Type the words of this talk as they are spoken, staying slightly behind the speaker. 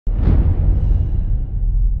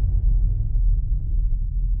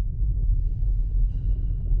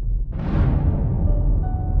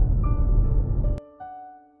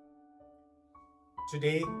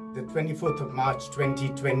Today, the 24th of March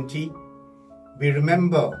 2020, we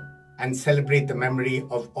remember and celebrate the memory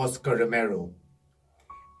of Oscar Romero.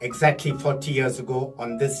 Exactly 40 years ago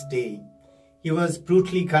on this day, he was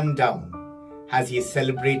brutally gunned down as he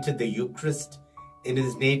celebrated the Eucharist in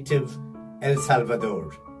his native El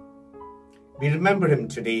Salvador. We remember him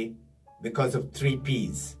today because of 3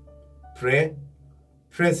 P's: prayer,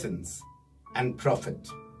 presence, and prophet.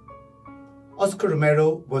 Oscar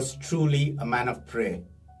Romero was truly a man of prayer.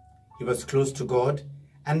 He was close to God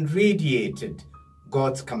and radiated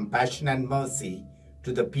God's compassion and mercy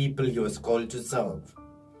to the people he was called to serve.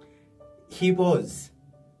 He was,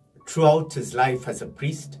 throughout his life as a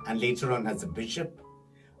priest and later on as a bishop,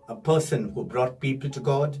 a person who brought people to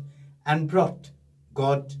God and brought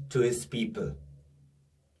God to his people.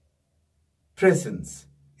 Presence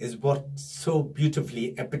is what so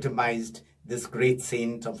beautifully epitomized this great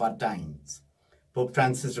saint of our times. Pope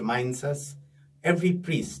Francis reminds us, every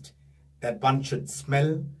priest, that one should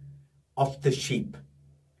smell of the sheep.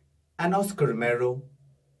 And Oscar Romero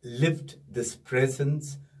lived this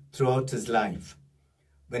presence throughout his life.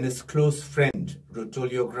 When his close friend,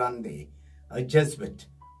 Rutolio Grande, a Jesuit,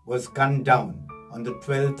 was gunned down on the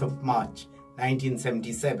 12th of March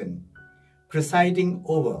 1977, presiding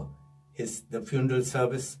over the funeral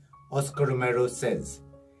service, Oscar Romero says,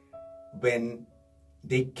 "When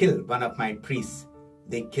they kill one of my priests,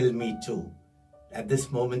 they kill me too. At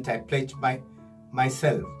this moment, I pledge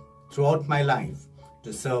myself throughout my life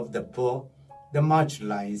to serve the poor, the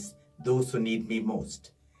marginalized, those who need me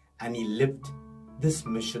most." And he lived this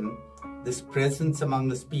mission, this presence among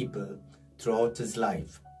his people throughout his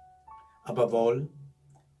life. Above all,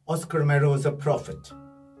 Oscar Romero was a prophet.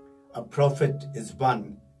 A prophet is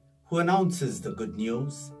one who announces the good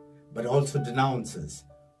news, but also denounces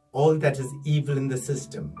all that is evil in the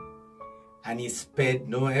system. And he spared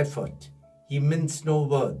no effort, he minced no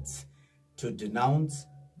words to denounce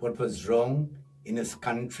what was wrong in his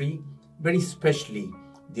country, very especially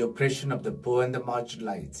the oppression of the poor and the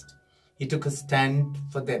marginalized. He took a stand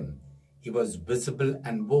for them. He was visible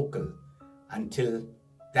and vocal until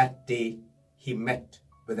that day he met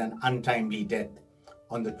with an untimely death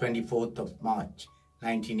on the 24th of March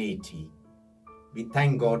 1980. We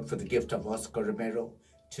thank God for the gift of Oscar Romero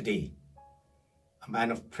today. A man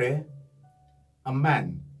of prayer, a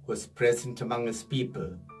man who was present among his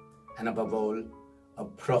people, and above all, a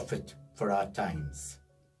prophet for our times.